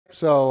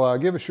So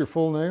give us your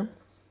full name.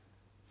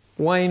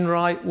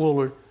 Wainwright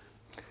Woolard.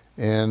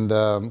 And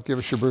give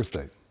us your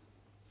birthday.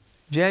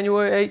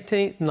 January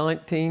 18th,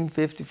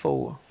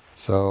 1954.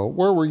 So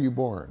where were you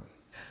born?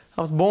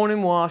 I was born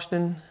in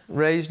Washington,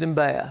 raised in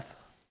Bath.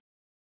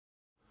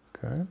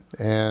 Okay.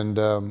 And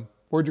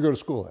where'd you go to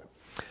school at?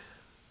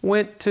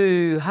 Went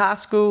to high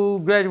school,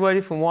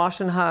 graduated from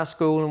Washington High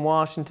School in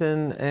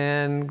Washington,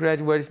 and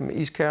graduated from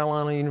East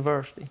Carolina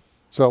University.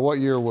 So what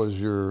year was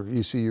your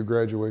ECU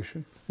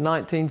graduation?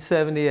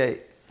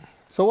 1978.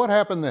 So what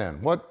happened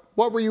then? What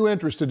were you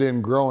interested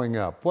in growing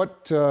up?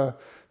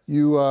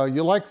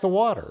 You liked the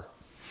water?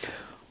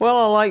 Well,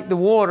 I liked the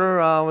water.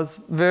 I was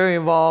very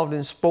involved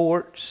in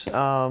sports,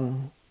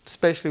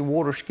 especially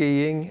water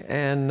skiing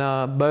and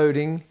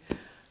boating.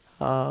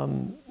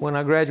 When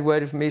I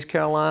graduated from East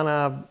Carolina,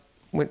 I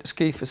went to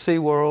ski for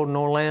SeaWorld in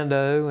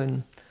Orlando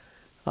and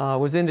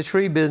was in the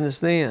tree business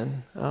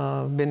then.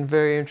 Been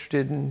very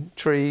interested in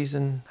trees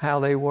and how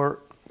they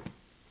work.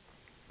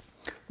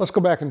 Let's go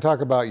back and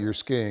talk about your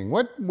skiing.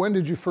 When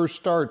did you first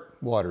start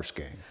water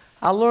skiing?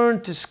 I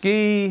learned to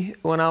ski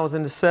when I was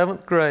in the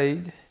 7th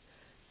grade.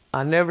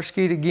 I never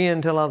skied again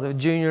until I was a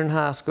junior in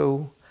high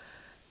school.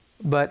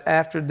 But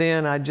after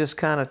then, I just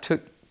kind of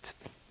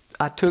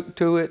took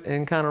to it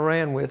and kind of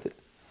ran with it.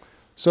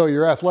 So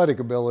your athletic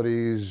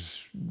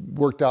abilities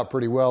worked out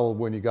pretty well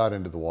when you got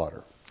into the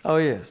water? Oh,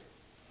 yes.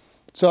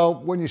 So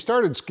when you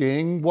started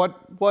skiing,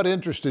 what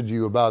interested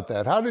you about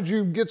that? How did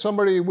you get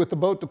somebody with a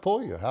boat to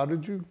pull you? How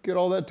did you get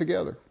all that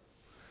together?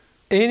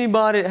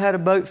 Anybody that had a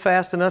boat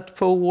fast enough to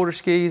pull water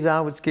skis, I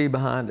would ski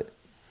behind it.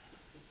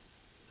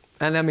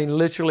 And I mean,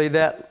 literally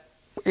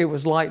it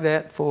was like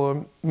that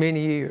for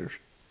many years.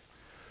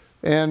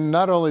 And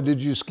not only did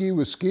you ski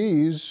with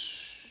skis,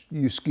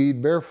 you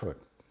skied barefoot.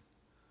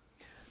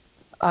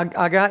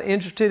 I got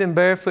interested in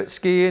barefoot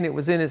skiing. It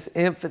was in its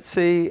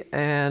infancy,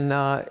 and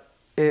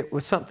it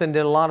was something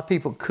that a lot of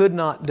people could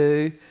not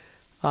do.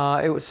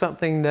 It was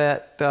something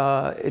that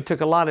it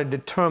took a lot of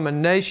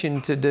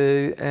determination to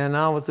do, and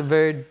I was a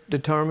very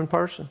determined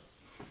person.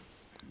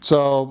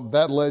 So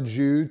that led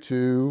you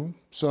to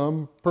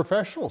some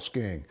professional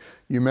skiing.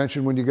 You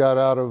mentioned when you got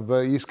out of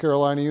East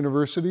Carolina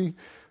University,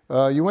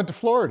 you went to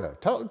Florida.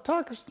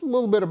 Talk us a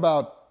little bit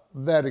about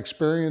that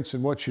experience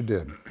and what you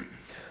did.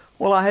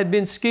 Well, I had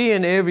been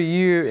skiing every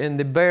year in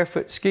the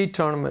barefoot ski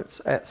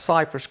tournaments at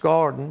Cypress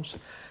Gardens,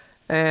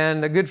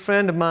 and a good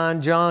friend of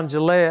mine, John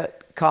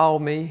Gillette,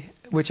 called me,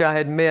 which I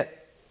had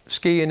met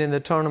skiing in the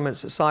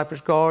tournaments at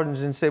Cypress Gardens,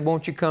 and said,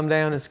 won't you come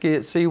down and ski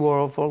at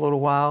SeaWorld for a little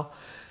while?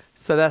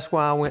 So that's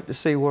why I went to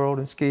SeaWorld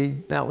and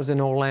skied. That was in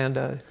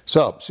Orlando.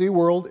 So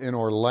SeaWorld in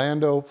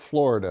Orlando,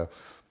 Florida.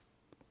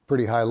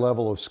 Pretty high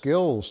level of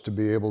skills to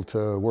be able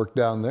to work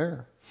down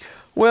there.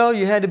 Well,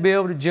 you had to be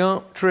able to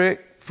jump,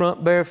 trick,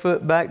 front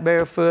barefoot, back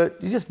barefoot.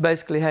 You just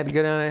basically had to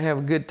go down there and have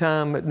a good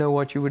time but know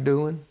what you were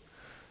doing.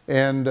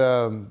 And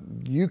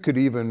you could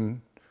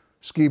even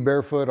ski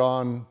barefoot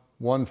on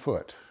one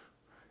foot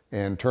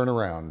and turn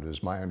around,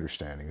 is my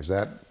understanding. Is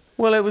that?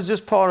 Well, it was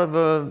just part of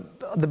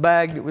the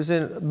bag that was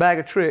in a bag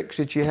of tricks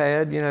that you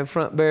had, you know,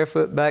 front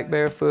barefoot, back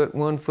barefoot,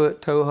 1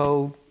 foot, toe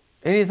hold.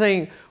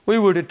 Anything, we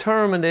were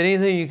determined that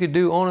anything you could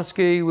do on a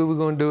ski, we were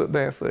going to do it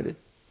barefooted.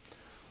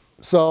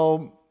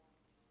 So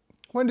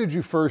when did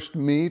you first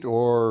meet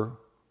or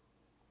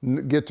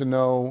get to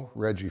know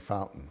Reggie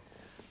Fountain?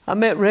 I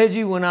met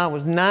Reggie when I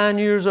was 9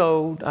 years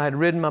old. I had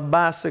ridden my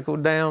bicycle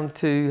down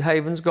to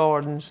Havens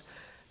Gardens,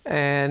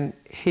 and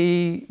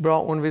he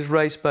brought one of his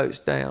race boats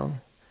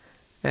down.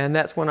 And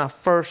that's when I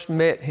first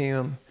met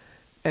him.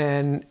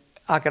 And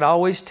I could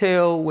always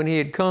tell when he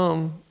had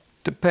come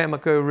to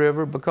Pamlico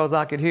River because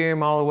I could hear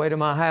him all the way to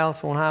my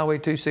house on Highway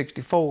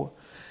 264.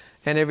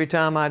 And every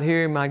time I'd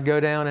hear him, I'd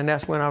go down, and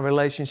that's when our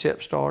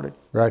relationship started.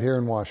 Right here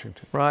in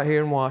Washington? Right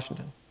here in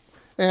Washington.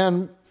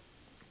 And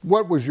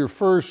what was your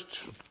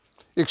first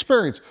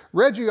experience?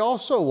 Reggie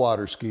also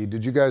water skied.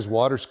 Did you guys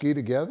water ski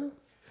together?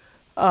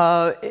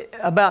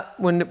 About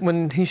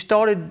when he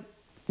started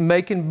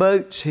making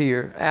boats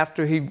here,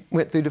 after he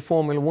went through the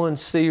Formula One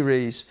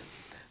series,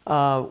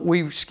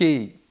 we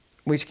skied.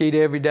 We skied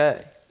every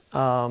day.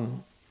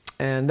 And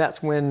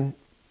that's when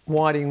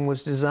Whiting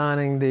was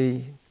designing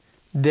the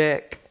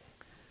deck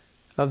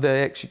of the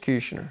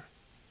Executioner.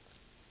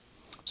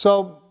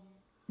 So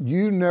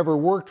you never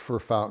worked for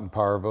Fountain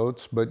Power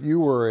Boats, but you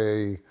were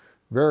a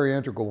very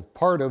integral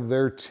part of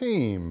their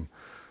team.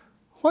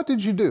 What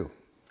did you do?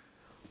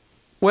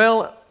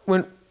 Well,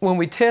 when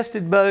we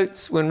tested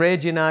boats, when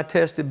Reggie and I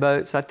tested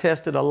boats, I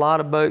tested a lot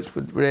of boats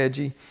with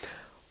Reggie.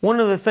 One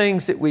of the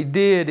things that we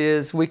did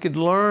is we could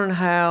learn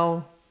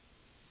how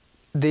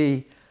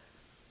the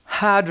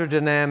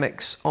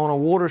hydrodynamics on a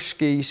water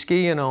ski,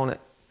 skiing on it,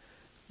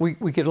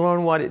 we could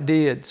learn what it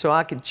did. So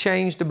I could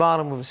change the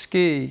bottom of a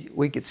ski,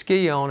 we could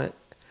ski on it,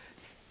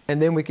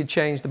 and then we could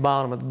change the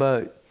bottom of the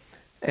boat.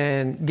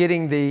 And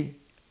getting the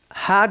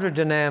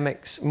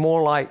hydrodynamics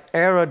more like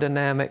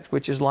aerodynamics,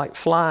 which is like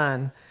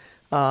flying,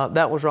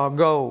 that was our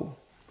goal.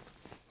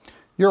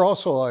 You're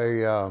also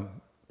a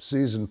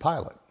seasoned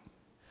pilot.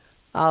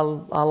 I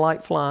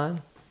like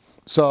flying.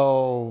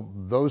 So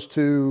those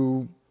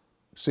two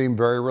seem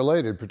very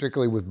related,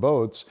 particularly with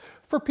boats.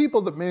 For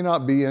people that may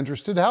not be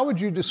interested, how would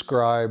you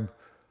describe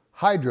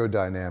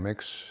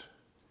hydrodynamics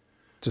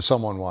to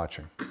someone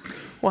watching?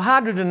 Well,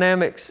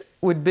 hydrodynamics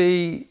would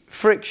be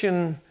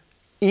friction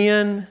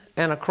in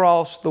and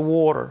across the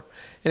water.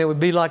 And it would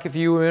be like if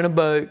you were in a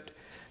boat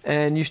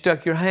and you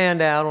stuck your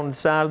hand out on the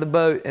side of the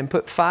boat and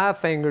put 5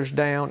 fingers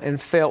down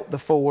and felt the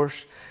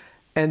force,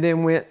 and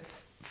then went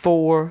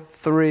 4,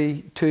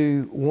 3,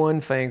 2,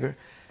 1 finger.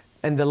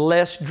 And the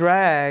less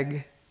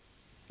drag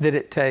that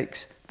it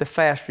takes, the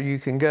faster you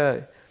can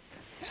go.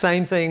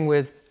 Same thing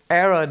with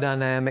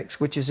aerodynamics,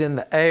 which is in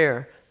the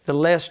air. The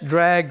less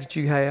drag that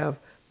you have,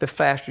 the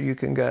faster you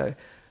can go.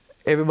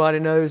 Everybody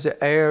knows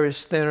that air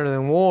is thinner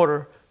than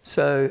water,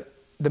 so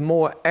the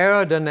more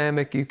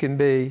aerodynamic you can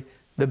be,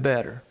 the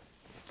better.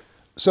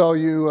 So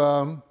you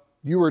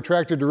were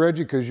attracted to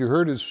Reggie because you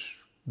heard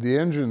the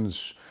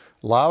engines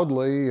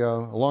loudly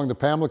along the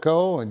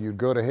Pamlico, and you'd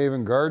go to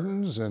Haven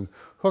Gardens and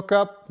hook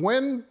up.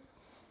 When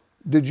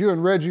did you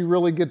and Reggie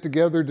really get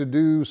together to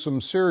do some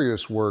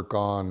serious work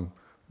on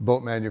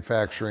boat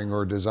manufacturing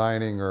or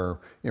designing or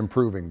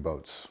improving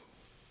boats?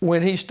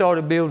 When he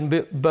started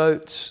building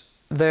boats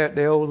there at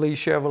the old Lee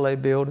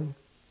Chevrolet building.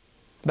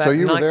 So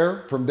you were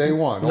there from day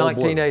one?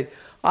 1980.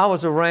 I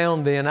was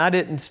around then. I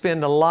didn't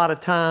spend a lot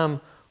of time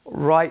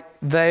right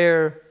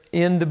there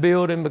in the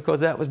building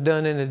because that was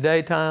done in the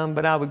daytime,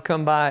 but I would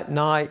come by at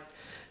night,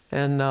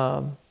 and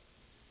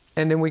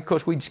then of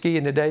course we'd ski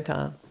in the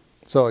daytime.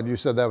 So you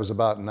said that was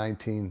about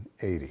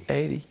 1980?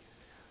 80.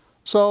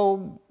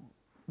 So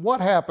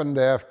what happened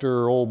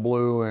after Old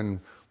Blue,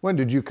 and when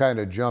did you kind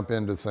of jump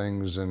into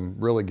things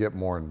and really get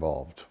more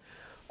involved?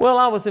 Well,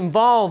 I was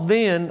involved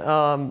then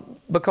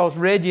because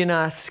Reggie and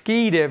I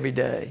skied every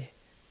day.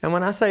 And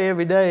when I say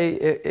every day,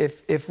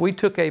 if we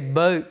took a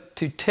boat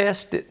to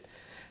test it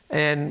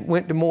and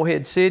went to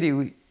Morehead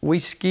City, we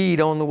skied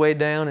on the way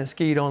down and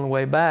skied on the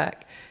way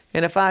back.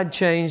 And if I'd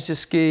changed a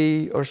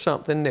ski or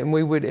something, then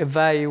we would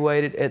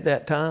evaluate it at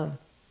that time.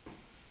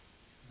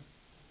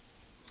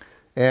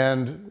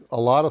 And a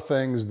lot of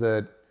things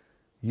that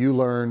you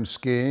learned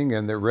skiing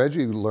and that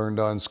Reggie learned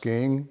on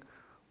skiing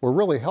were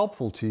really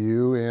helpful to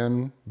you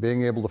in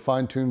being able to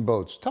fine-tune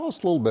boats. Tell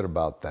us a little bit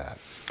about that.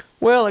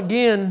 Well,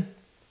 again,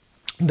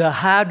 the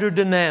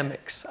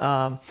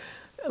hydrodynamics.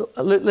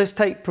 Let's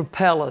take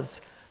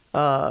propellers.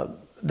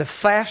 The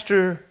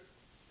faster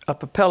a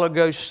propeller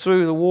goes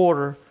through the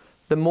water,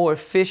 the more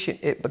efficient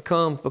it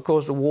becomes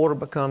because the water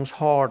becomes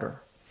harder.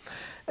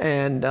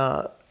 And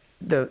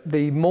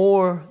the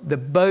more the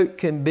boat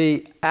can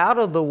be out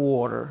of the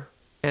water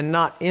and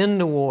not in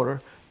the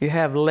water, you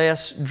have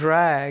less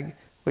drag,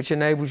 which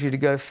enables you to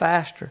go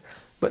faster.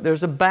 But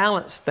there's a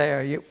balance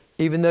there.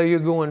 Even though you're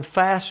going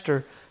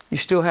faster, you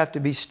still have to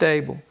be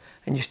stable,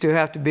 and you still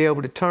have to be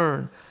able to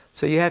turn.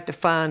 So you have to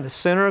find the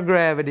center of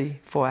gravity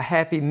for a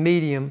happy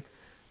medium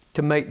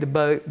to make the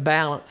boat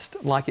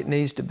balanced like it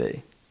needs to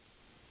be.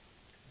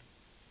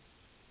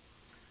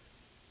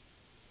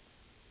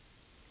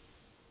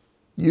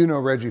 You know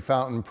Reggie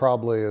Fountain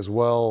probably as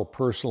well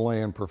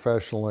personally and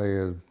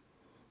professionally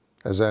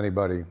as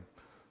anybody.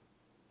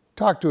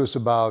 Talk to us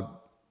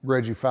about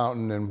Reggie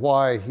Fountain and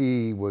why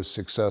he was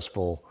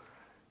successful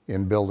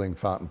in building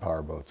fountain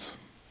power boats.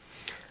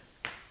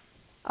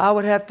 I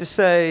would have to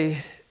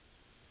say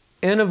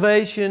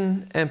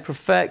innovation and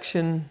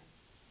perfection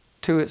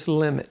to its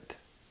limit.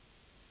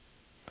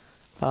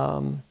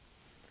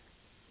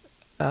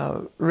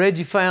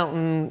 Reggie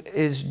Fountain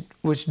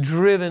was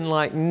driven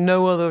like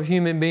no other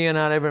human being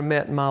I'd ever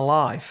met in my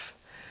life.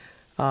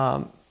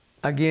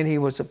 Again, he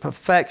was a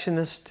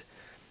perfectionist.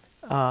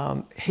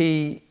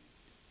 He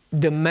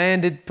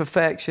demanded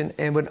perfection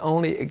and would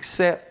only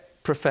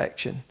accept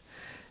perfection.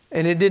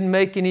 And it didn't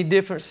make any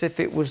difference if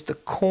it was the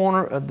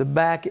corner of the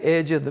back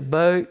edge of the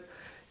boat,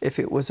 if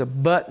it was a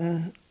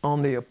button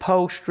on the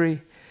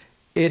upholstery.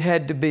 It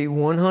had to be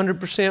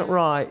 100%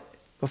 right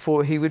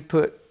before he would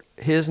put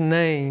his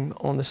name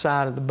on the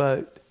side of the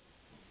boat.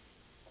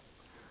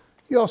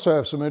 You also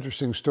have some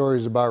interesting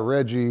stories about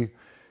Reggie.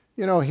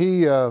 You know,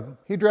 he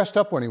dressed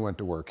up when he went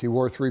to work. He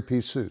wore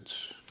 3-piece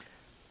suits.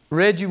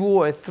 Reggie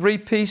wore a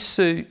 3-piece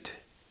suit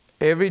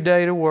every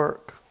day to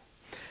work.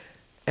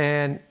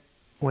 And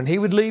when he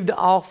would leave the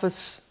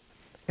office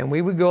and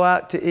we would go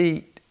out to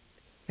eat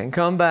and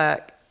come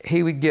back,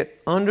 he would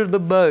get under the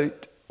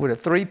boat with a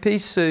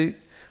 3-piece suit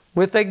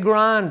with a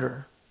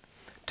grinder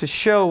to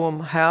show them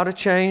how to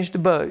change the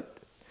boat.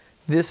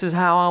 This is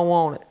how I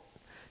want it.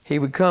 He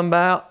would come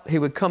out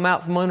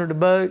from under the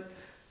boat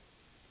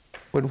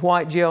with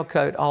white gel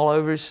coat all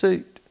over his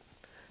suit.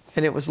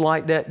 And it was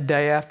like that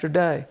day after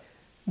day.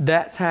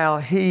 That's how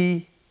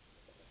he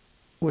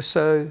was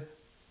so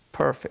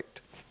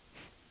perfect.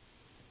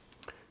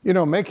 You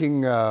know,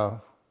 making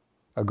a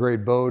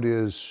great boat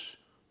is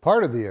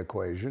part of the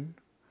equation,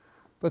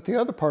 but the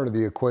other part of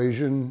the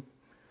equation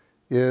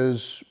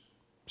is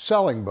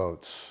selling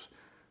boats.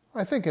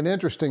 I think an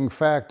interesting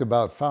fact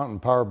about fountain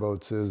power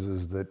boats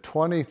is that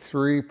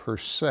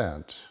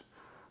 23%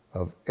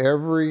 of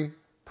every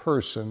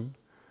person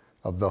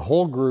of the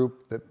whole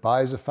group that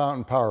buys a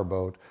fountain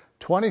powerboat,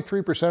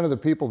 23% of the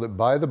people that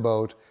buy the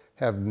boat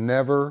have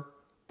never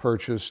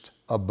purchased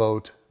a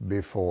boat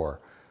before.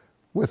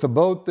 With a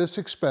boat this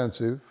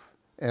expensive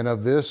and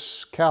of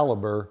this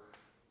caliber,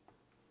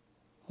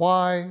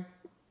 why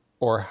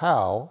or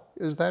how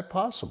is that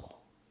possible?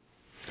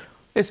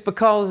 It's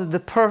because of the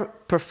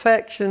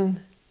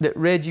perfection that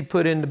Reggie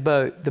put in the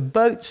boat. The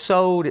boat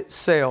sold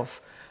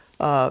itself.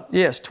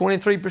 Yes,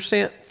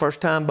 23%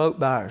 first-time boat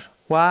buyers.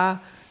 Why?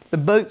 The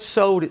boat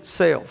sold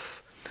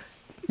itself.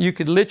 You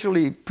could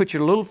literally put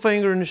your little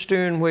finger in the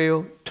steering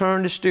wheel,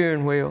 turn the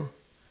steering wheel.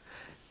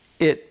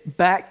 It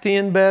backed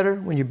in better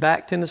when you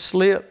backed in a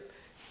slip.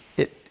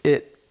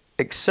 It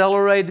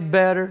accelerated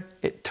better.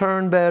 It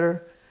turned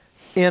better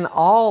in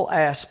all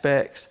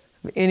aspects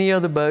of any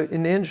other boat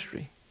in the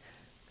industry.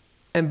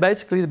 And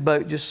basically the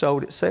boat just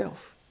sold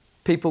itself.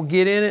 People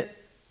get in it,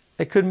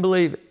 they couldn't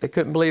believe it. They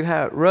couldn't believe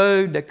how it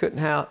rode. They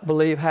couldn't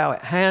believe how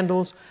it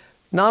handles.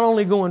 Not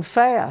only going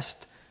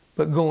fast,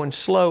 but going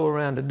slow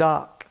around the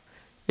dock.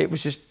 It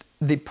was just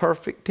the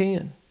perfect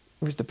 10.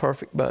 It was the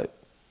perfect boat.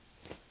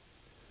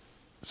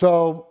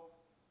 So,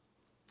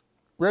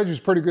 Reggie's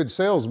a pretty good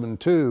salesman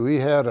too. He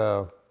had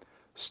a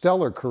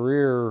stellar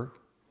career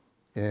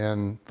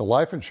in the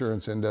life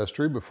insurance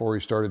industry before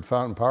he started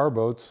fountain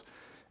powerboats.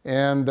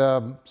 And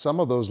some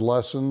of those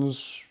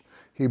lessons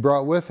he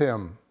brought with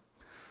him.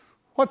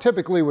 What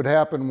typically would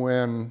happen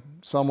when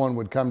someone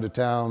would come to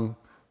town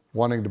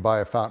wanting to buy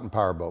a fountain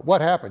powerboat?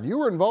 What happened? You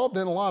were involved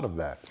in a lot of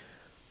that.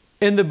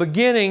 In the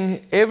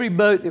beginning, every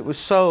boat that was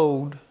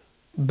sold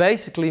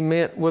basically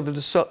meant whether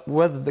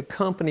the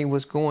company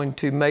was going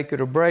to make it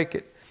or break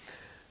it.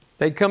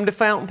 They'd come to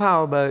fountain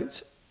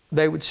powerboats.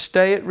 They would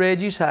stay at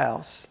Reggie's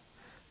house.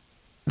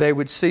 They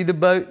would see the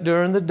boat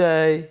during the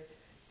day.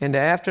 In the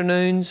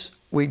afternoons,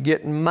 we'd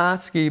get in my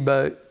ski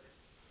boat.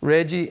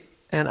 Reggie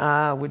and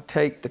I would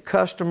take the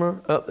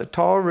customer up the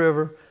Tar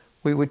River.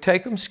 We would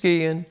take them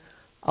skiing.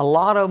 A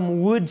lot of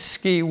them would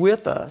ski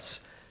with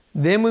us.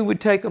 Then we would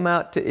take them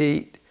out to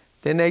eat.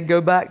 Then they'd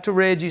go back to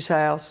Reggie's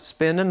house,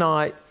 spend the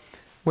night.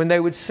 When they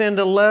would send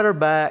a letter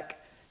back,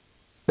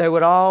 they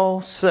would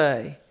all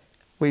say,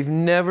 "We've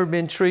never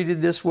been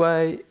treated this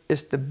way.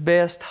 It's the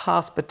best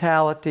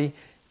hospitality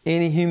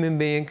any human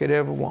being could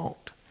ever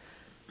want."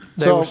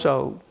 They were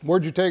sold.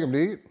 Where'd you take them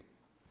to eat?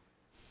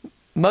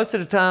 Most of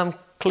the time,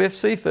 Cliff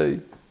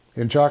Seafood.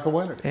 In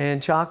Chocowinity.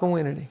 And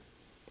Chocowinity.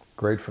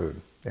 Great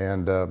food.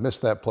 And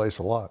missed that place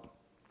a lot.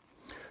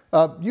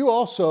 You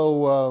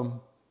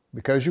also,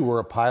 because you were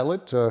a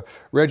pilot,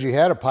 Reggie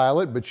had a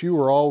pilot, but you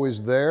were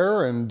always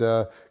there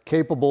and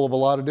capable of a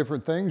lot of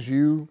different things.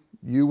 You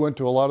went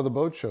to a lot of the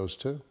boat shows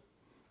too.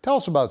 Tell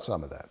us about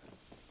some of that.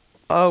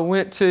 I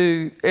went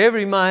to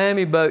every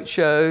Miami boat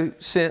show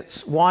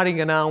since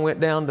Whiting and I went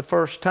down the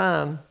first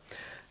time.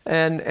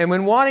 And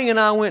when Whiting and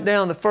I went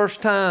down the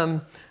first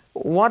time,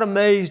 what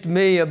amazed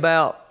me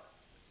about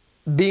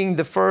being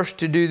the first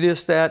to do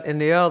this, that,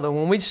 and the other,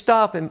 when we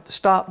stopped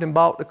and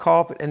bought the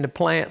carpet and the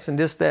plants and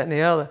this, that, and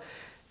the other,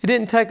 it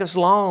didn't take us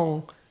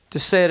long to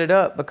set it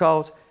up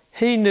because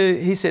he knew,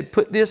 he said,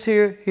 put this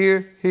here,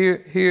 here,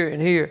 here, here,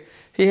 and here.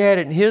 He had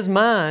it in his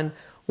mind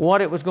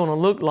what it was going to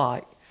look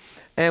like.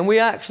 And we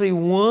actually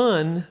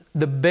won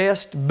the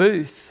best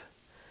booth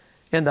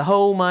in the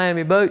whole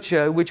Miami Boat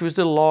Show, which was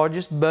the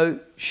largest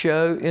boat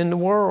show in the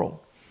world.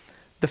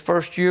 The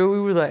first year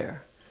we were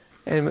there.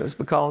 And it was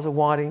because of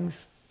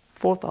Whiting's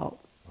forethought.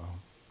 Wow.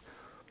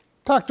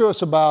 Talk to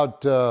us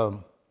about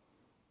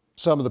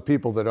some of the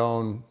people that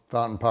own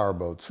fountain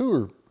powerboats.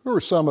 Who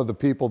are some of the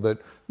people that,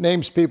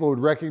 names people would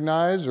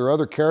recognize or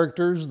other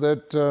characters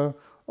that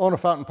own a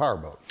fountain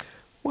powerboat?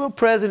 Well,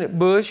 President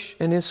Bush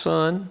and his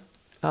son,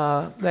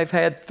 they've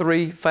had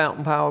 3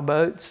 fountain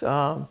powerboats.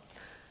 Of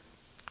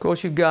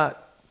course, you've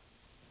got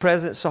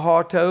President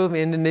Suharto of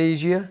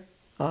Indonesia.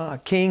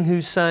 King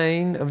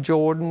Hussein of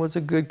Jordan was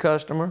a good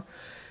customer.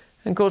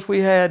 And of course, we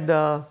had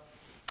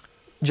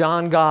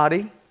John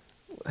Gotti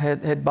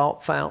had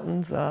bought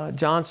fountains,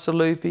 John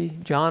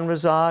Salupi, John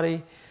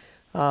Rosati.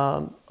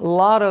 A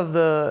lot of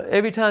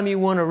every time you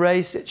won a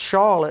race at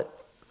Charlotte,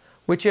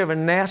 whichever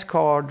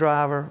NASCAR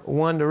driver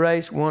won the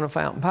race won a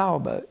fountain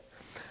powerboat.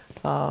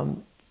 A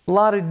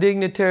lot of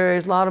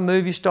dignitaries, a lot of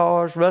movie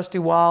stars, Rusty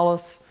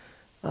Wallace,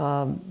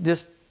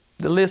 just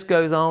the list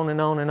goes on and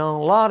on and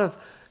on. A lot of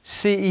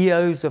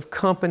CEOs of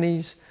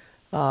companies,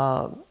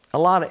 a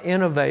lot of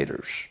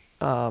innovators.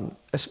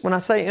 When I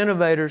say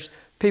innovators,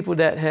 people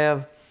that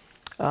have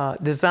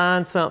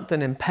designed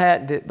something and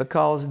patented it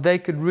because they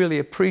could really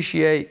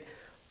appreciate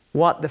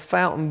what the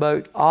fountain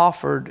boat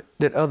offered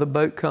that other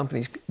boat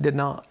companies did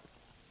not.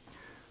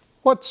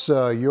 What's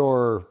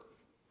your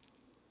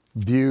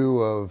view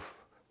of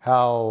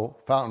how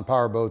fountain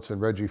powerboats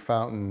and Reggie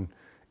Fountain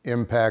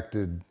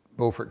impacted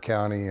Beaufort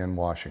County and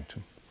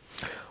Washington?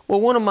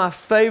 Well, one of my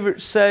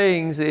favorite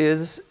sayings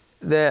is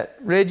that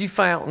Reggie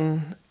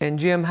Fountain and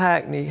Jim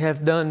Hackney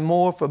have done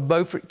more for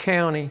Beaufort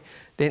County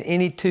than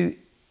any 2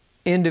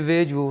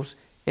 individuals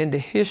in the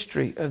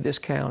history of this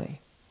county.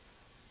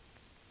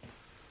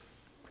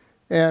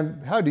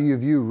 And how do you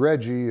view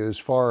Reggie as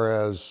far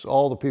as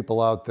all the people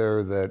out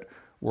there that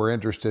were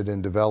interested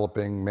in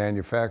developing,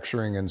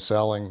 manufacturing, and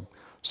selling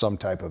some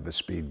type of a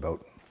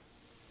speedboat?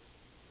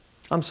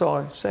 I'm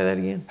sorry, say that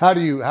again. How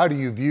do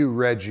you view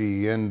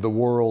Reggie in the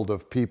world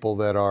of people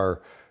that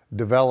are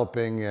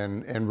developing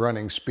and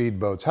running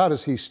speedboats? How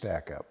does he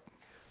stack up?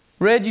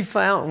 Reggie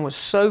Fountain was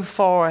so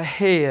far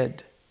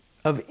ahead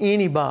of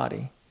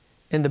anybody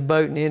in the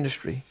boating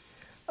industry.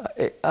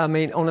 I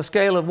mean, on a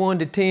scale of 1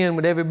 to 10,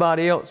 with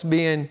everybody else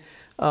being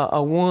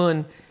a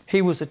 1,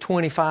 he was a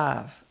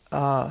 25.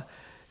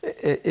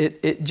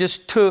 It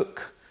just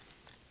took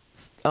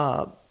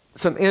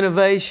some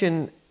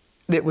innovation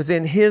that was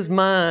in his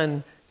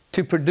mind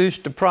to produce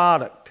the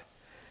product,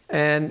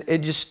 and it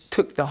just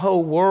took the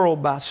whole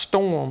world by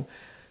storm.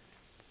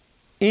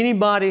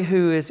 Anybody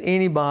who is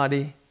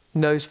anybody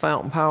knows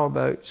fountain power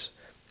boats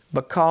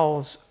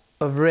because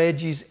of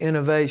Reggie's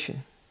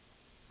innovation.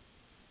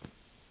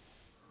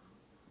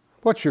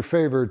 What's your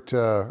favorite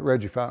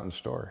Reggie Fountain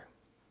story?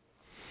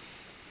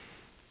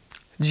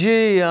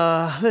 Gee,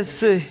 let's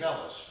see. Tell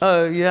us.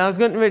 Oh, yeah, I was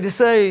getting ready to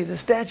say the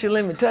statute of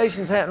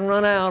limitations hadn't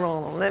run out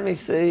on them. Let me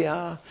see.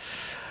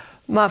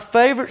 My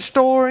favorite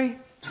story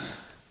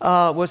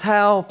was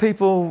how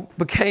people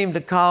became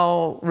to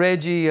call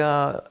Reggie,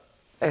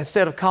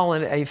 instead of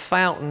calling it a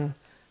fountain,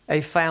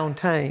 a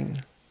fountain.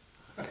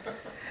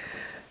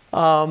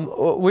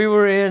 We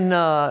were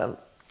in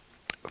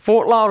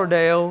Fort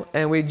Lauderdale,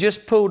 and we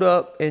just pulled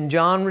up in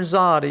John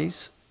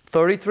Rosati's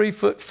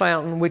 33-foot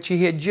fountain, which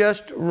he had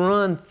just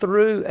run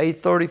through a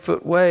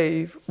 30-foot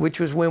wave, which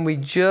was when we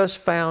just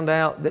found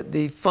out that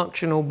the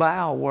functional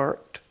bow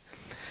worked.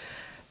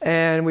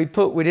 And we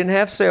didn't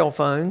have cell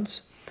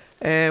phones,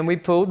 and we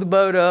pulled the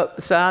boat up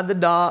beside the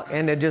dock,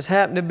 and there just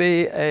happened to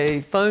be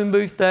a phone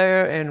booth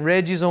there, and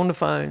Reggie's on the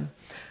phone.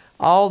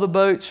 All the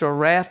boats are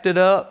rafted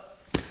up,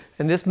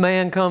 and this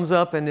man comes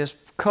up in this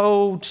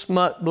cold,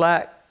 smut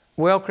black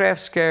Wellcraft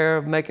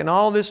Scarab, making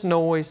all this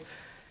noise.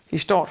 He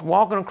starts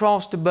walking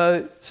across the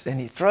boats, and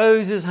he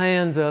throws his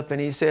hands up, and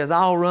he says,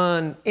 "I'll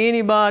run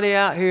anybody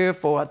out here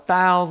for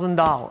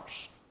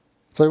 $1,000.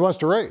 So he wants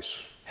to race.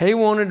 He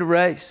wanted to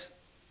race.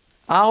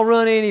 "I'll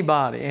run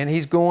anybody." And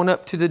he's going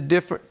up to the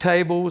different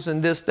tables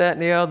and this, that,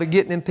 and the other,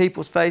 getting in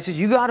people's faces.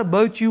 "You got a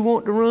boat you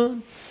want to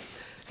run?"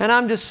 And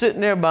I'm just sitting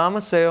there by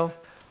myself,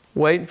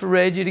 waiting for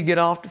Reggie to get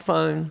off the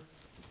phone.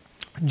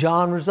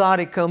 John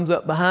Rosati comes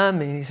up behind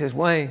me, and he says,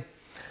 "Wayne,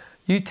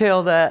 you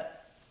tell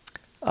that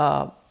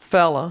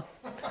fella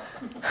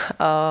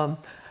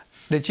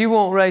that you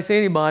won't race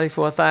anybody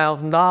for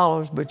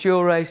 $1,000, but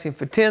you'll race him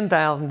for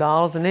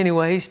 $10,000. And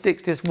anyway, he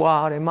sticks this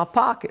wad in my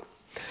pocket.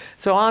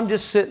 So I'm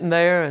just sitting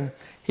there, and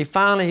he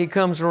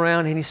comes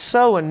around, and he's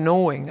so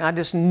annoying. I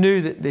just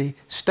knew that the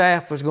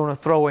staff was going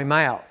to throw him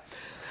out.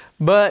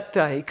 But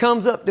he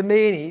comes up to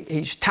me, and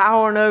he's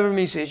towering over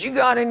me. He says, "You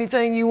got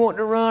anything you want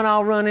to run?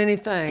 I'll run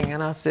anything."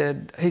 And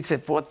he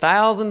said, "For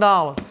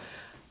 $1,000.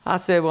 I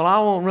said, "Well, I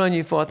won't run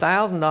you for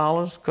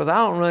 $1,000 because I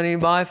don't run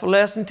anybody for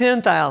less than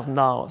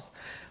 $10,000.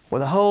 Well,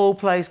 the whole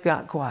place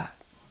got quiet.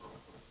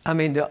 I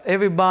mean,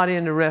 everybody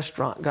in the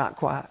restaurant got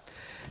quiet.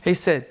 He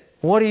said,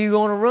 "What are you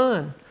going to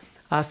run?"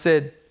 I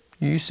said,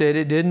 "You said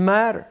it didn't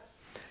matter."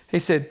 He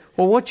said,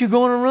 "Well, what you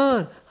going to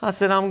run?" I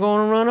said, "I'm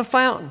going to run a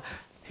fountain."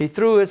 He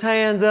threw his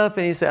hands up,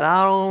 and he said,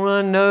 "I don't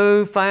run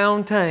no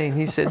fountain."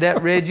 He said,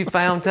 "That Reggie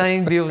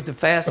Fountain builds the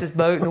fastest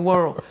boat in the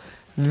world."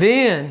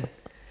 Then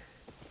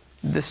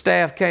the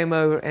staff came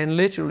over and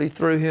literally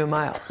threw him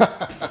out.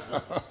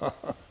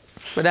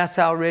 But that's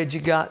how Reggie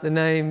got the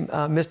name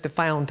Mr.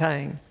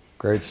 Fountain.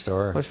 Great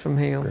story. Was from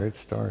him. Great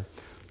story.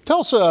 Tell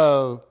us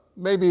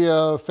maybe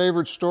a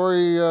favorite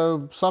story,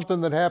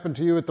 something that happened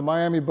to you at the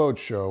Miami Boat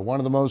Show, one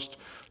of the most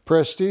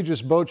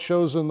prestigious boat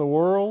shows in the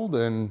world.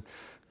 And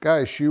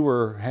gosh, you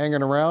were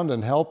hanging around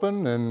and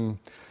helping, and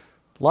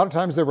a lot of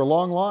times there were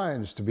long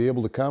lines to be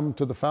able to come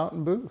to the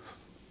fountain booth.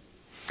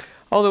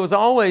 Oh, there was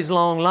always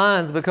long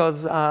lines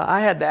because I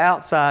had the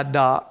outside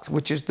docks,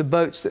 which is the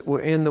boats that were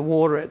in the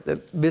water at the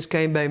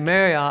Biscayne Bay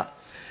Marriott,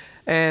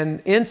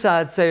 and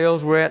inside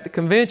sales were at the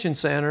convention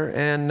center,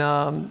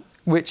 and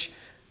which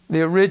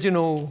the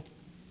original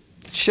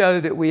show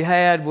that we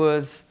had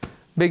was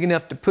big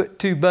enough to put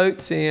 2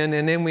 boats in,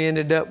 and then we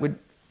ended up with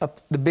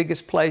the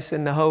biggest place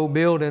in the whole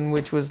building,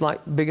 which was like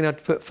big enough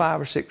to put 5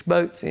 or 6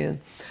 boats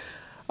in.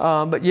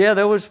 But yeah,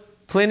 there was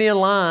plenty of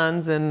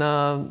lines and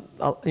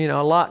you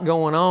know, a lot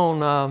going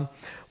on.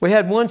 We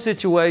had one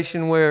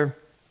situation where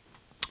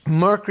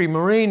Mercury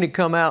Marine had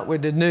come out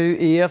with the new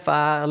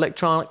EFI,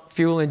 electronic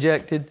fuel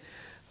injected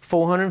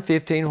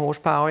 415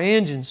 horsepower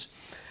engines,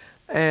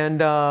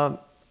 and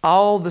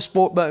all the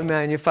sport boat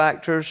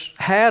manufacturers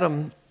had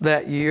them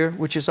that year,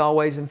 which is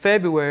always in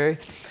February.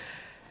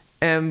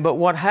 But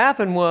what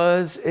happened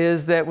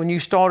is that when you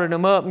started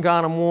them up and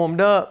got them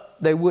warmed up,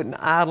 they wouldn't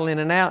idle in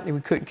and out, and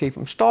we couldn't keep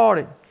them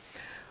started.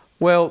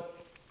 Well,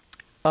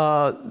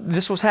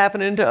 this was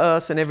happening to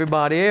us and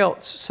everybody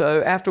else.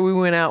 So after we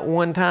went out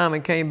one time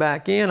and came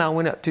back in, I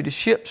went up to the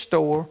ship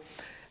store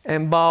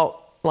and bought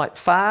like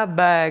 5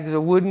 bags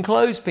of wooden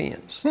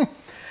clothespins.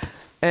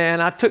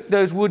 And I took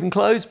those wooden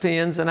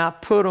clothespins and I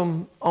put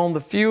them on the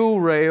fuel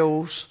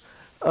rails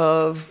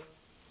of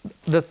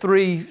the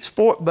 3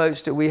 sport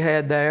boats that we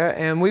had there,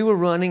 and we were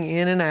running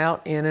in and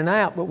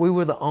out, but we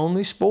were the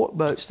only sport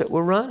boats that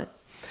were running.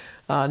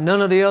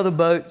 None of the other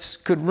boats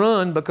could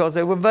run because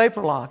they were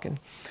vapor locking.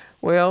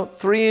 Well,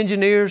 3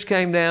 engineers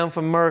came down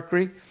from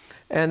Mercury,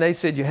 and they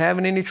said, "You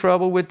having any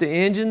trouble with the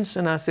engines?"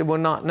 And I said, "Well,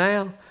 not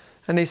now."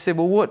 And they said,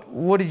 "Well,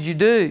 what did you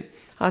do?"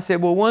 I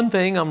said, "Well, one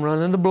thing, I'm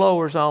running the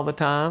blowers all the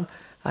time.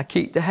 I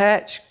keep the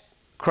hatch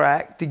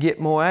cracked to get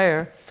more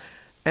air."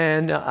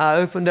 And I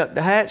opened up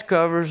the hatch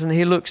covers, and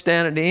he looks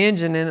down at the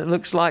engine, and it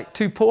looks like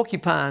 2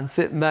 porcupines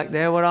sitting back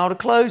there with all the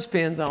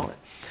clothespins on it.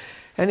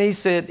 And he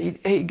said,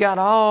 he got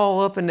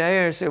all up in the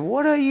air and said,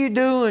 "What are you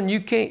doing?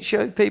 You can't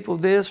show people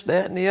this,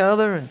 that, and the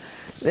other, and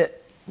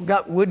that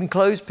got wooden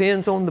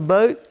clothespins on the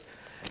boat."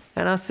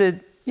 And I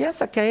said,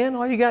 "Yes, I can.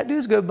 All you got to do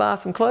is go buy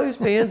some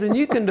clothespins and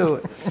you can do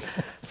it."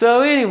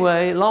 So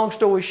anyway, long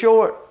story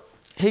short,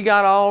 he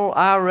got all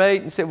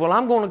irate and said, "Well,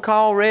 I'm going to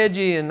call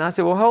Reggie." And I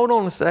said, "Well, hold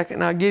on a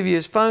second. I'll give you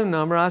his phone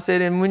number." I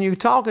said, "And when you're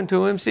talking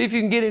to him, see if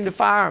you can get him to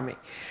fire me,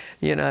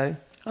 you know."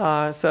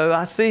 So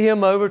I see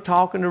him over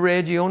talking to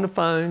Reggie on the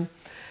phone,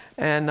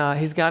 and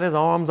he's got his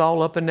arms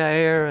all up in the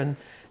air,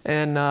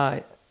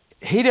 and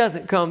he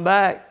doesn't come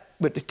back,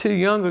 but the 2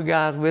 younger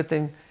guys with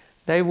him,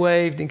 they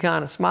waved and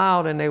kind of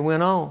smiled, and they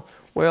went on.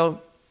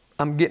 Well,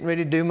 I'm getting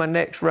ready to do my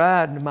next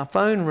ride, and my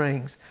phone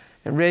rings,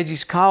 and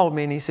Reggie's called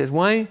me, and he says,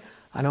 "Wayne,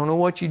 I don't know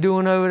what you're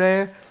doing over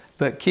there,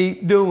 but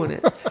keep doing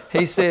it."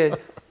 He said,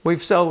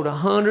 "We've sold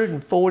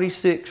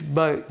 146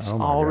 boats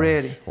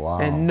already." Gosh. Wow.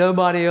 And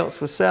nobody else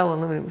was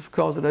selling them, and it was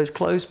because of those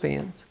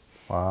clothespins.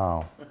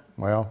 Wow.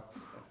 Well,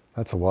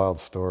 that's a wild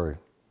story.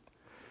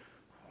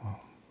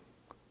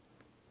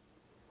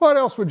 What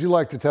else would you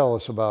like to tell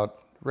us about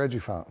Reggie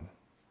Fountain?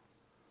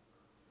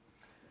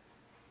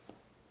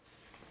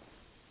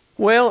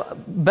 Well,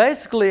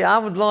 basically, I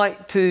would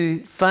like to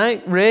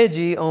thank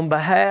Reggie on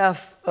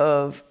behalf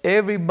of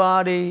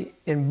everybody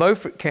in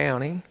Beaufort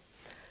County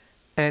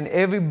and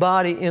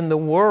everybody in the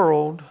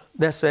world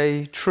that's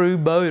a true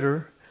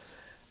boater,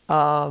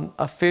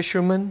 a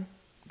fisherman,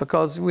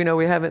 because we know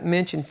we haven't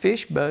mentioned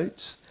fish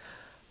boats,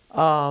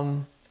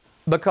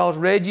 because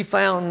Reggie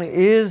Fountain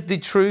is the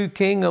true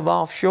king of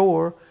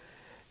offshore.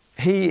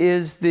 He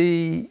is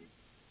the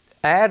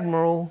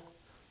admiral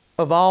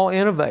of all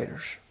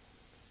innovators.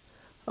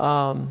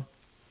 I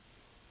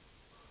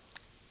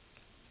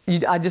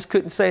just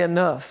couldn't say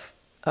enough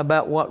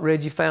about what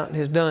Reggie Fountain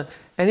has done.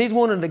 And he's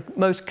one of the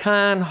most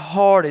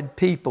kind-hearted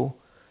people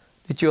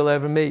that you'll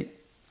ever meet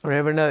or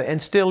ever know, and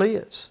still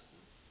is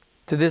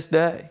to this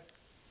day.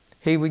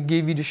 He would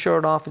give you the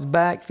shirt off his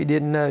back if he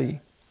didn't know you.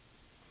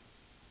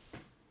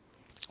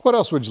 What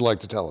else would you like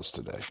to tell us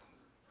today?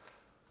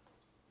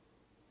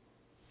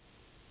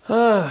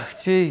 Oh,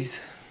 geez.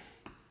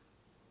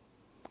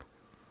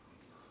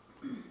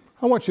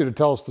 I want you to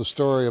tell us the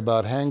story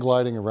about hang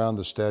gliding around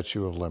the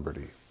Statue of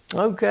Liberty.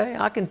 Okay,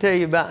 I can tell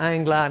you about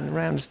hang gliding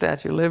around the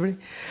Statue of Liberty.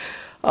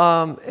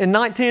 In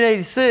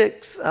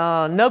 1986,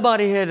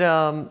 nobody had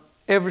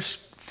ever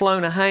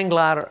flown a hang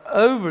glider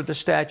over the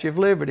Statue of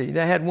Liberty.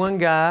 They had one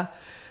guy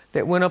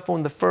that went up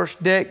on the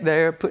first deck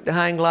there, put the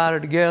hang glider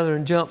together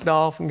and jumped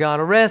off and got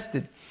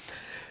arrested.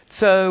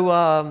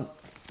 So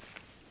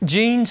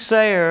Gene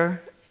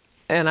Sayre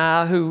and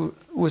I, he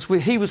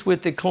was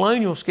with the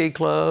Colonial Ski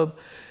Club,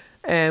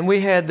 and we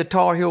had the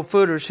Tar Heel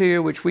Footers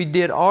here, which we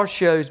did our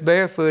shows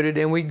barefooted,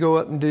 and we'd go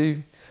up and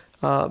do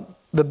the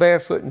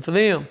barefooting for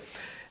them.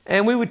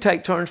 And we would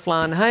take turns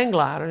flying the hang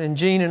glider. And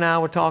Gene and I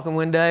were talking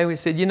one day. We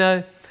said, "You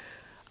know,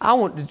 I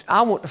want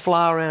to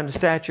fly around the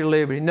Statue of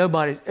Liberty.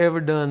 Nobody's ever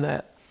done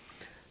that."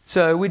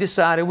 So we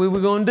decided we were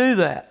going to do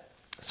that.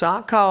 So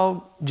I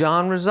called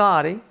John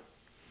Rosati,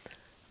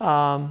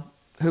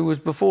 who was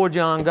before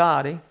John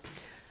Gotti,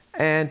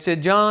 and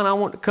said, "John, I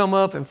want to come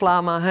up and fly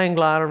my hang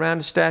glider around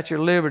the Statue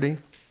of Liberty,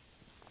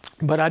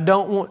 but I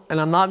don't want, and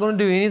I'm not going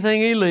to do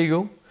anything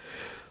illegal,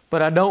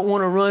 but I don't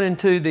want to run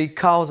into the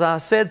 'cause I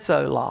said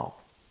so' law."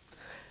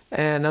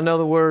 And in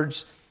other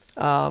words,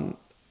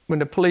 when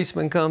the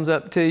policeman comes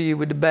up to you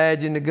with the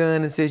badge and the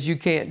gun and says, "You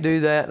can't do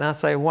that," and I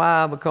say,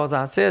 "Why?" "Because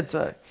I said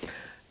so."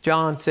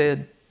 John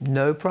said,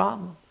 "No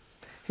problem."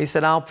 He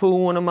said, "I'll pull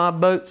one of my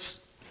boats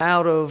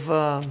out of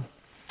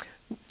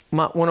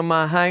one of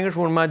my hangars,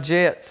 one of my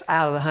jets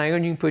out of the hangar,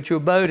 and you can put your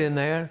boat in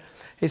there."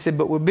 He said,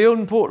 "But we're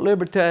building Port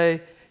Liberté,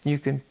 you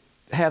can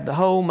have the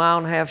whole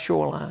 1.5 mile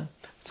shoreline."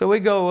 So we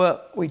go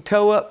up, we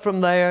tow up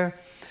from there.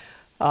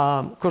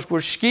 Of course,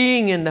 we're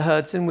skiing in the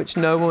Hudson, which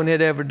no one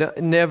had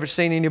never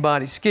seen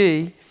anybody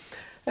ski.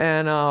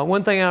 And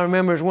one thing I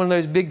remember is one of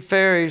those big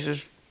ferries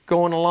is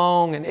going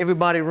along, and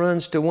everybody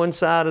runs to one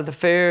side of the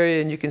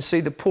ferry, and you can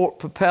see the port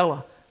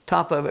propeller,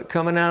 top of it,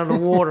 coming out of the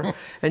water.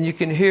 And you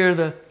can hear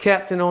the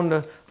captain on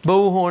the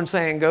bullhorn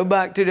saying, "Go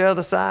back to the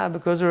other side,"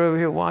 because they're over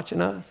here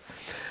watching us.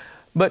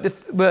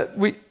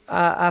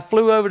 I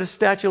flew over the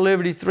Statue of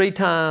Liberty 3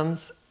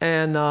 times,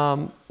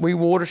 and we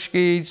water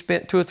skied,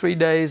 spent 2 or 3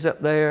 days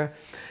up there.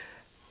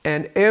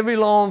 And every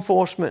law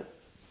enforcement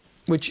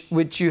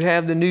which you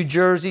have the New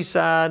Jersey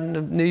side and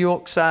the New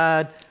York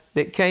side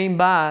that came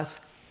by us,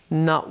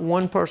 not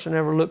one person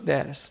ever looked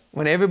at us.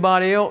 When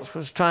everybody else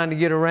was trying to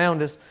get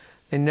around us,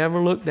 they never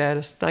looked at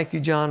us. Thank you,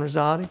 John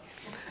Rosati.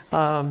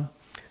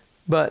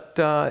 But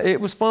it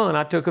was fun.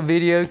 I took a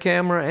video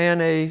camera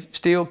and a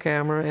still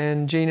camera,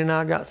 and Gene and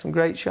I got some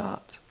great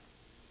shots.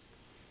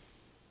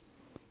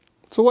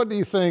 So what do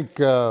you think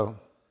the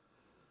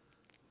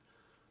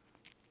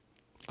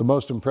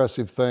most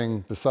impressive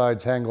thing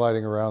besides hang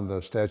gliding around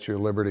the Statue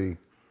of Liberty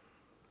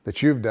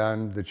that you've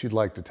done that you'd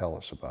like to tell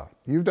us about?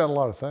 You've done a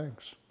lot of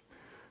things.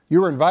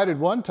 You were invited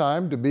one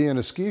time to be in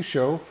a ski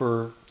show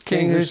for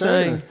King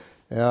Hussein.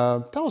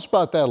 Tell us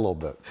about that a little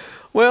bit.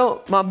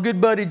 Well, my good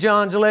buddy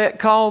John Gillette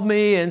called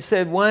me and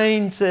said,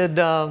 Wayne, said,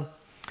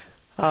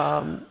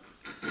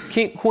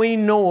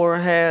 Queen Noor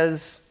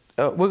has,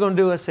 we're going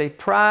to do a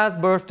surprise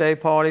birthday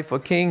party for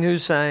King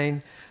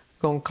Hussein.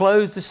 We're going to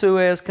close the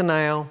Suez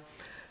Canal,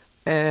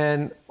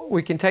 and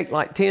we can take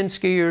like 10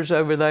 skiers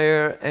over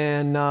there,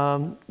 and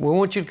we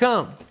want you to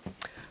come.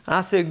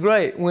 I said,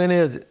 great, when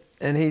is it?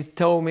 And he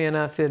told me, and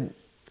I said,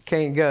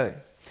 can't go.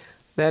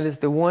 That is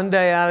the one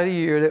day out of the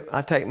year that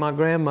I take my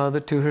grandmother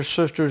to her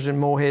sisters in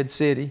Morehead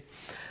City,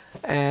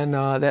 and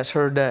that's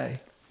her day.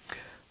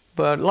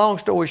 But long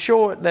story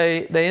short,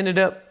 they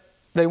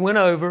went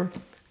over,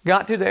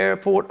 got to the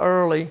airport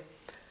early,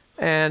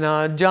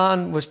 and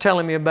John was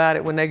telling me about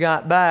it when they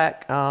got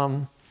back.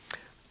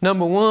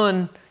 Number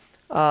one,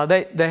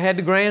 they had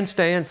the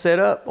grandstand set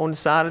up on the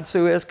side of the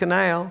Suez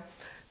Canal,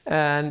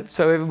 and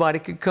so everybody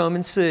could come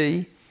and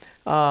see.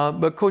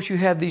 But of course you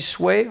have these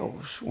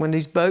swells. When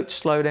these boats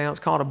slow down,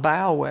 it's called a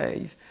bow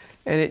wave,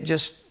 and it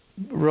just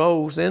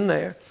rolls in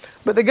there.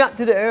 But they got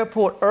to the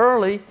airport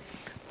early,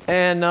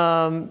 and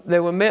they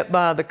were met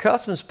by the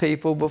customs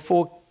people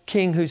before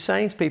King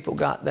Hussein's people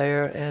got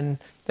there, and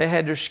they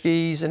had their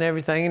skis and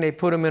everything, and they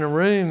put them in a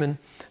room, and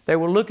they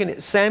were looking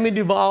at Sammy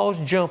Duvall's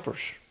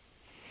jumpers.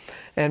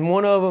 And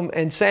one of them,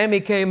 and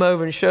Sammy came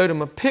over and showed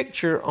them a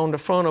picture on the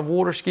front of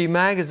Water Ski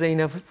magazine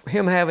of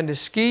him having the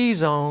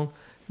skis on,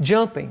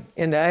 jumping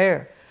in the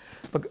air.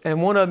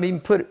 And one of them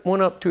even put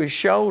one up to his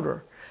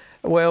shoulder.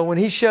 Well, when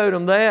he showed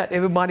them that,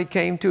 everybody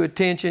came to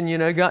attention, you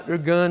know, got their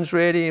guns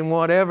ready and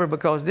whatever,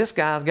 because this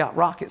guy's got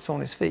rockets on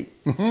his feet.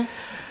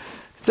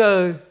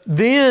 So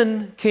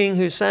then King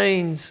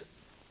Hussein's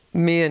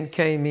men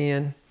came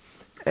in,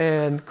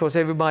 and of course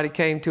everybody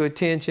came to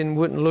attention,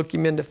 wouldn't look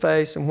him in the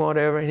face and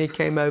whatever, and he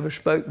came over,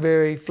 spoke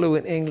very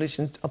fluent English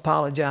and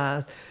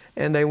apologized,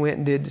 and they went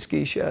and did the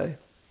ski show.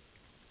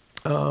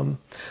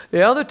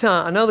 The other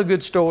time, another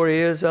good story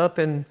is up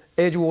in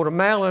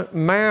Edgewater,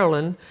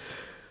 Maryland.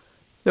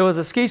 There was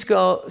a ski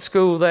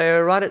school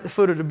there right at the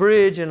foot of the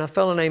bridge, and a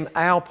fellow named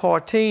Al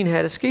Partine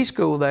had a ski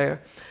school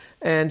there.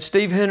 And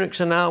Steve Hendricks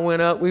and I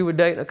went up. We were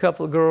dating a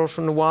couple of girls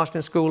from the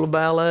Washington School of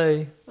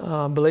Ballet.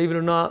 Believe it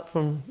or not,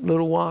 from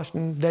Little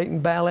Washington,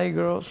 dating ballet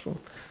girls from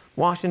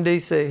Washington,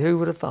 D.C. Who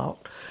would have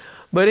thought?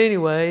 But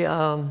anyway,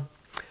 I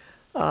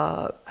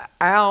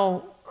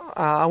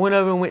went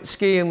over and went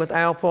skiing with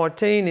Al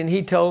Partine, and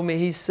he told me,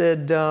 he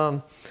said,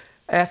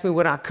 asked me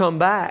would I come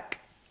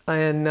back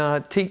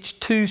and teach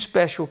 2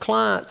 special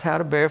clients how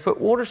to barefoot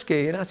water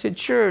ski. And I said,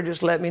 sure,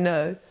 just let me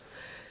know.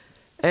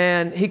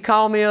 And he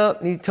called me up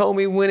and he told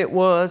me when it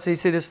was. He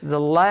said, this is the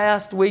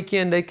last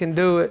weekend they can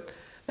do it.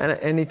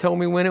 And he told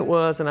me when it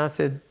was, and I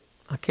said,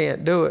 I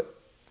can't do it.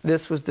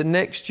 This was the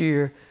next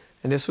year,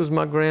 and this was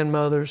my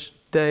grandmother's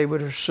day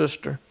with her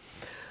sister.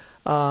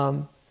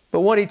 But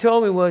what he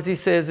told me was, he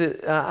says,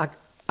 I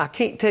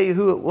can't tell you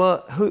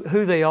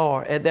who they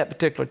are at that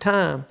particular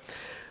time.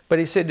 But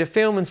he said they're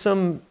filming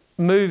some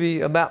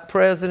movie about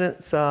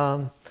presidents.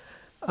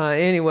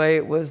 Anyway,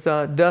 it was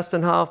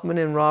Dustin Hoffman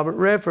and Robert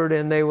Redford,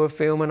 and they were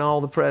filming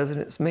all the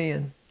president's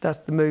men. That's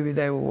the movie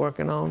they were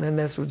working on, and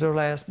this was their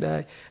last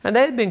day. And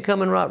they had been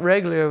coming right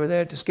regularly over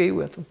there to ski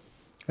with them.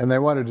 And they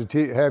wanted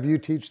to have you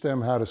teach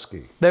them how to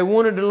ski. They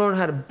wanted to learn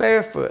how to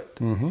barefoot.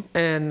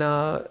 And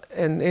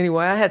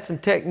anyway, I had some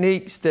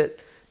techniques that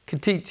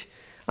could teach.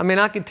 I mean,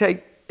 I could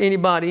take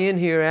anybody in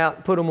here out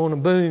and put them on a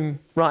boom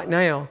right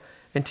now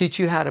and teach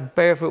you how to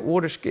barefoot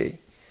water ski.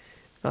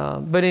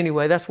 But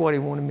anyway, that's what he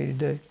wanted me to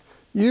do.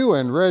 You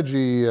and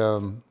Reggie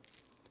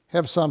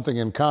have something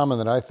in common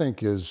that I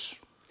think is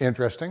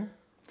interesting.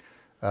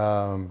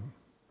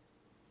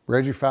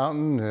 Reggie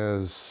Fountain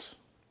has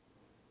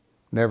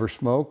never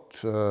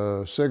smoked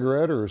a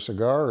cigarette or a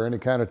cigar or any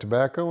kind of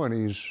tobacco, and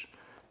he's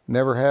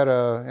never had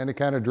any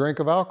kind of drink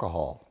of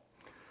alcohol.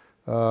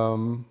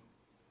 You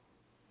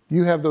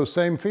have those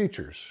same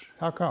features.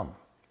 How come?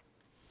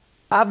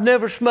 I've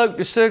never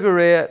smoked a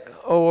cigarette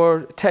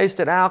or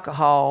tasted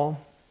alcohol.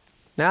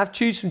 Now, I've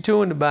chewed some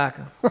chewing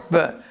tobacco,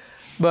 but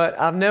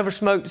I've never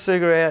smoked a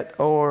cigarette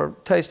or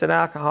tasted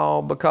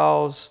alcohol,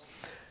 because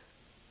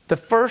the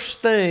first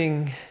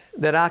thing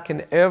that I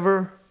can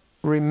ever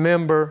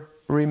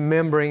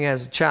remembering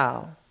as a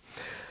child,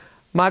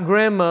 my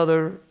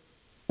grandmother,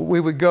 we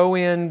would go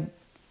in,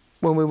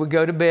 when we would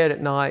go to bed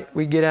at night,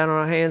 we'd get out on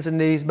our hands and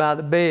knees by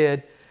the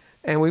bed,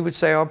 and we would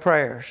say our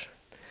prayers.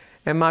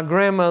 And my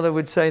grandmother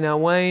would say, now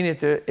Wayne,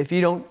 if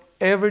you don't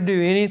ever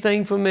do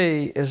anything for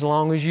me as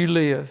long as you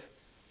live,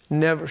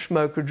 never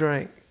smoke or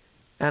drink.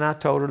 And I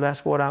told her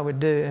that's what I would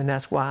do, and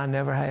that's why I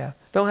never have.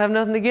 Don't have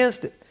nothing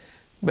against it,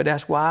 but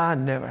that's why I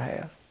never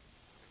have.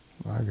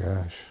 My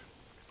gosh.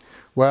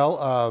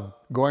 Well,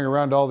 going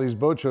around to all these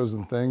boat shows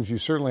and things, you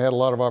certainly had a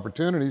lot of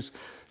opportunities.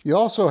 You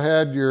also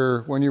had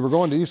when you were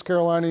going to East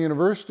Carolina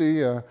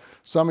University,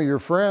 some of your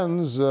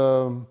friends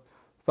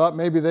thought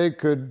maybe they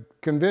could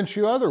convince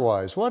you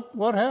otherwise.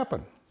 What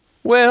happened?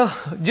 Well,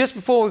 just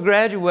before we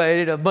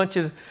graduated,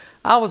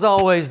 I was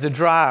always the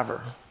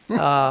driver.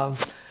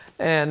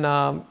 And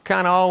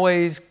kind of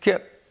always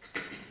kept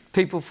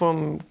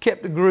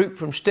the group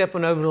from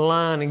stepping over the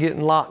line and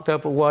getting locked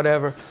up or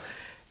whatever.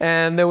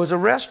 And there was a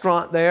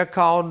restaurant there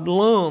called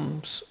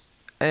Lum's,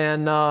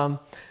 and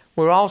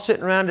we were all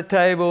sitting around the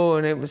table,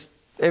 and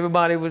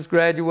everybody was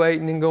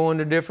graduating and going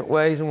to different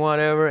ways and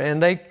whatever,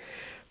 and they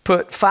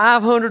put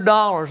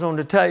 $500 on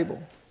the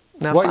table.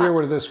 Now, what year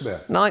would this be?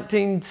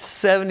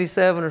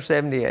 1977 or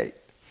 78.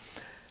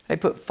 They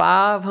put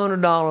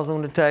 $500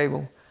 on the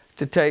table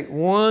to take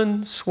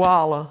one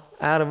swallow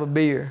out of a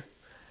beer.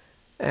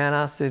 And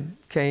I said,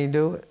 can you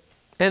do it?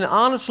 And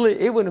honestly,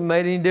 it wouldn't have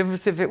made any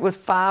difference if it was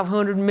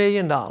 $500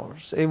 million.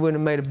 It wouldn't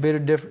have made a bit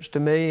of difference to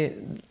me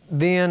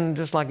then,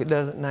 just like it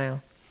doesn't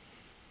now.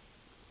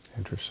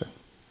 Interesting.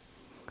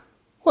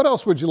 What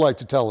else would you like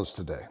to tell us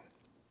today?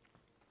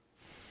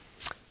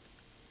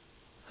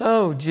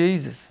 Oh,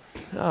 Jesus.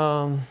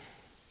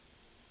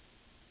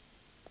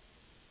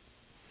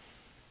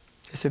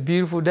 It's a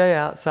beautiful day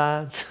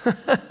outside.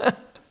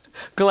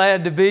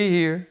 Glad to be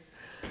here.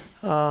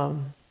 I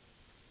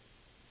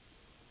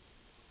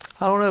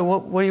don't know,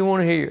 what do you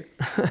want to hear?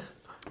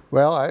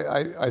 Well,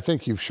 I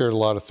think you've shared a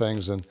lot of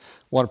things, and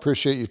want to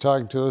appreciate you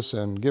talking to us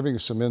and giving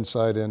us some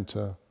insight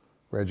into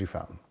Reggie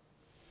Fountain.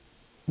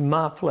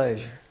 My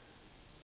pleasure.